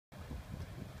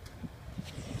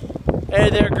Hey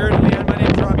there, Gerd and Leeann. My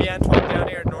name's Robbie down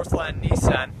here at Northland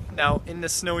Nissan. Now, in the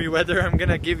snowy weather, I'm going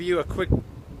to give you a quick,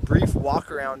 brief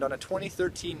walk around on a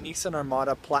 2013 Nissan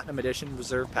Armada Platinum Edition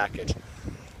Reserve Package.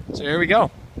 So here we go.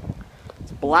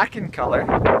 It's black in color.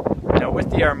 Now,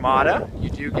 with the Armada, you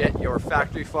do get your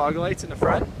factory fog lights in the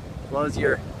front, as well as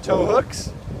your tow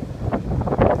hooks,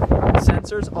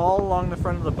 sensors all along the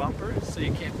front of the bumper, so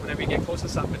you can't, whenever you get close to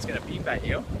something, it's going to beep at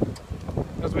you.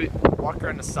 As we walk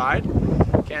around the side,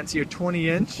 you can see your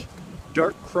 20-inch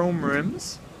dark chrome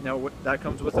rims. Now that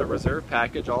comes with a reserve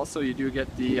package. Also, you do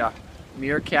get the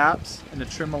mirror caps and the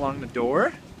trim along the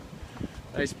door.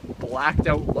 Nice blacked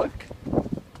out look.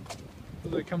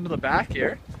 As we come to the back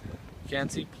here, you can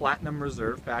see Platinum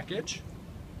Reserve package.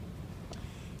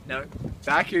 Now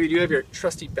back here you do have your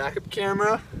trusty backup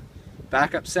camera,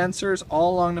 backup sensors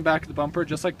all along the back of the bumper,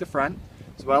 just like the front,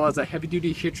 as well as a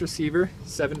heavy-duty hitch receiver,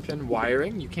 7-pin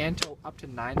wiring. You can tow up to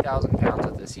 9,000 pounds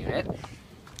with this unit.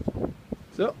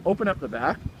 So open up the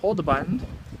back, hold the button,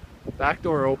 back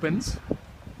door opens.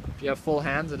 If you have full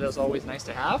hands, it is always nice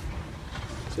to have.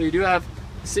 So you do have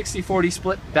 60-40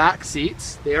 split back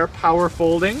seats. They are power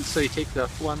folding, so you take the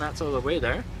floor mats out of the way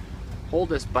there. Hold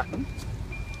this button.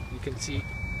 You can see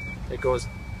it goes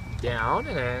down,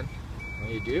 and then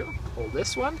when you do, hold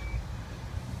this one.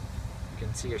 You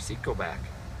can see your seat go back.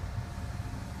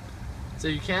 So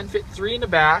you can fit 3 in the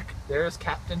back. There's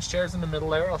captain's chairs in the middle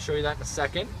there. I'll show you that in a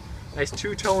second. Nice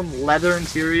two-tone leather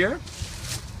interior.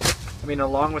 I mean,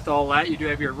 along with all that, you do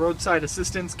have your roadside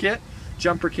assistance kit,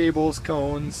 jumper cables,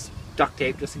 cones, duct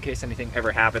tape, just in case anything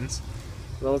ever happens.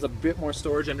 As well as a bit more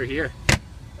storage under here.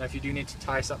 Now, if you do need to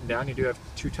tie something down, you do have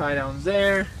 2 tie downs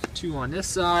there, 2 on this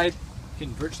side. You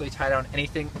can virtually tie down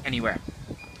anything, anywhere.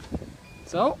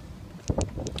 So,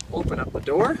 open up the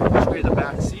door, show you the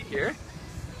back seat here.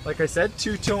 Like I said,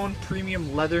 two-tone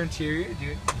premium leather interior.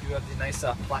 You do have the nice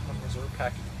Platinum Reserve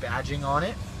package badging on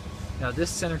it. Now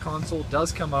this center console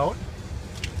does come out.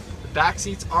 The back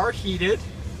seats are heated.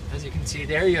 As you can see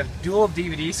there, you have dual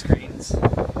DVD screens.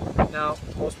 Now,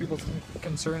 most people's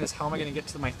concern is how am I going to get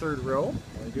to my 3rd row?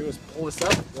 All I do is pull this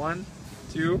up, 1,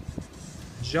 2,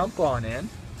 jump on in.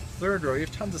 3rd row, you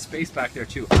have tons of space back there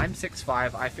too. I'm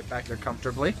 6'5", I fit back there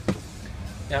comfortably.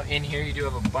 Now in here you do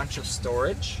have a bunch of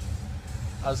storage,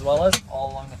 as well as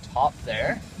all along the top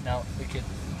there. Now you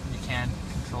can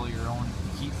control your own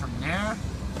heat from there.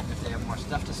 If they have more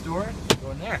stuff to store,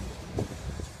 go in there.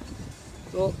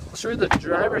 So I'll show you the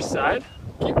driver's side.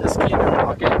 Keep this key in your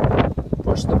pocket,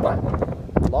 push the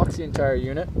button, locks the entire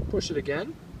unit, push it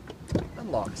again,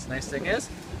 unlocks. Nice thing is,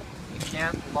 you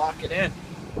can lock it in.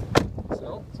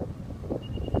 So,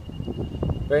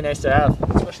 very nice to have,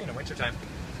 especially in the winter time.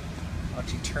 I'll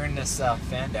actually turn this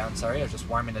fan down, sorry, I was just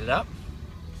warming it up.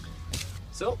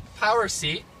 So, power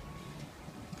seat,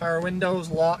 power windows,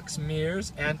 locks,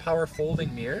 mirrors, and power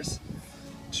folding mirrors.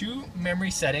 2 memory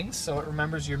settings, so it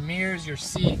remembers your mirrors, your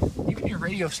seat, even your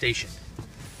radio station.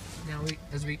 Now,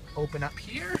 as we open up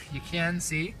here, you can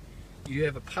see you do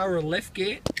have a power lift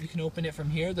gate. You can open it from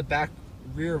here, the back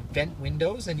rear vent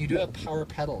windows, and you do have power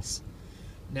pedals.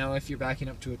 Now, if you're backing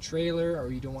up to a trailer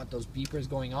or you don't want those beepers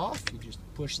going off, you just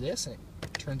push this and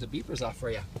it turns the beepers off for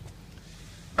you.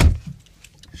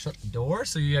 Shut the door,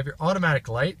 so you have your automatic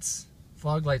lights,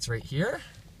 fog lights right here,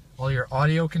 all your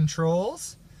audio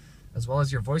controls, as well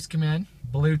as your voice command,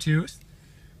 Bluetooth,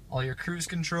 all your cruise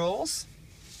controls.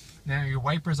 Now your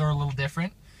wipers are a little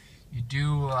different. You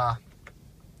do,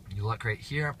 you look right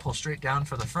here, pull straight down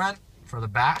for the front, for the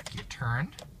back, you turn.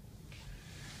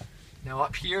 Now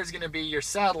up here is going to be your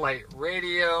satellite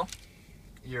radio,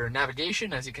 your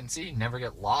navigation, as you can see, never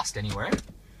get lost anywhere.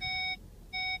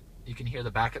 You can hear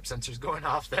the backup sensors going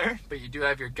off there, but you do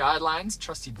have your guidelines,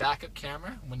 trusty backup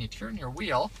camera. When you turn your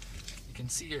wheel, you can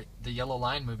see the yellow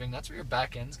line moving. That's where your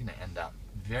back end's going to end up.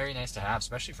 Very nice to have,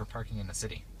 especially for parking in the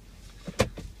city.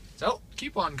 So,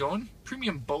 keep on going.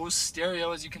 Premium Bose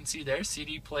stereo, as you can see there,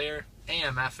 CD player,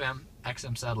 AM, FM,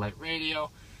 XM satellite radio.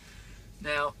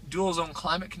 Now, dual zone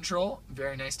climate control,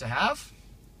 very nice to have.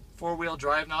 4-wheel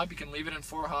drive knob, you can leave it in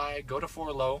 4 high, go to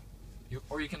 4 low,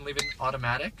 or you can leave it in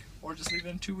automatic, or just leave it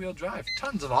in 2-wheel drive.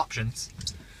 Tons of options.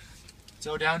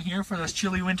 So down here for those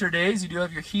chilly winter days, you do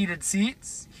have your heated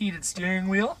seats, heated steering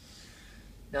wheel.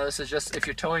 Now this is just if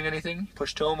you're towing anything,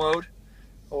 push tow mode,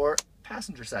 or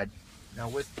passenger side. Now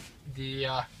with the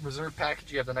reserve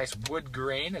package, you have the nice wood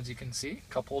grain, as you can see,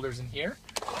 cup holders in here.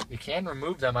 You can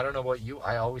remove them. I don't know about you,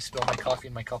 I always spill my coffee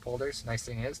in my cup holders. Nice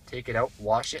thing is, take it out,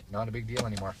 wash it, not a big deal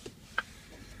anymore.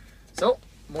 So,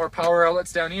 more power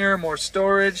outlets down here, more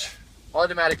storage,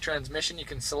 automatic transmission. You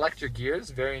can select your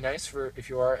gears, very nice for if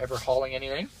you are ever hauling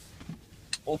anything.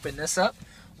 Open this up,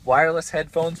 wireless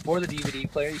headphones for the DVD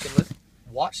player. You can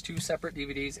watch 2 separate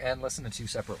DVDs and listen to 2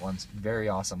 separate ones. Very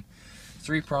awesome.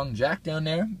 3-prong jack down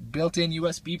there, built-in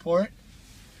USB port.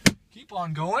 Keep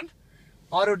on going.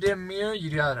 Auto dim mirror. You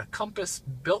got a compass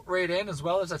built right in, as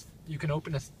well as you can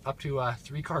open it up to a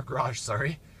 3-car garage.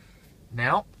 Sorry.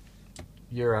 Now,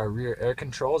 your rear air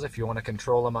controls if you want to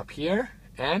control them up here,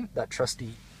 and that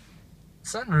trusty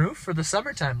sunroof for the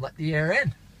summertime. Let the air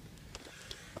in.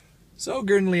 So,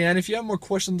 Gerd and Leeann, if you have more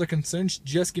questions or concerns,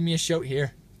 just give me a shout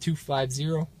here.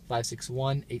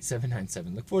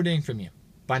 250-561-8797. Look forward to hearing from you.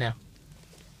 Bye now.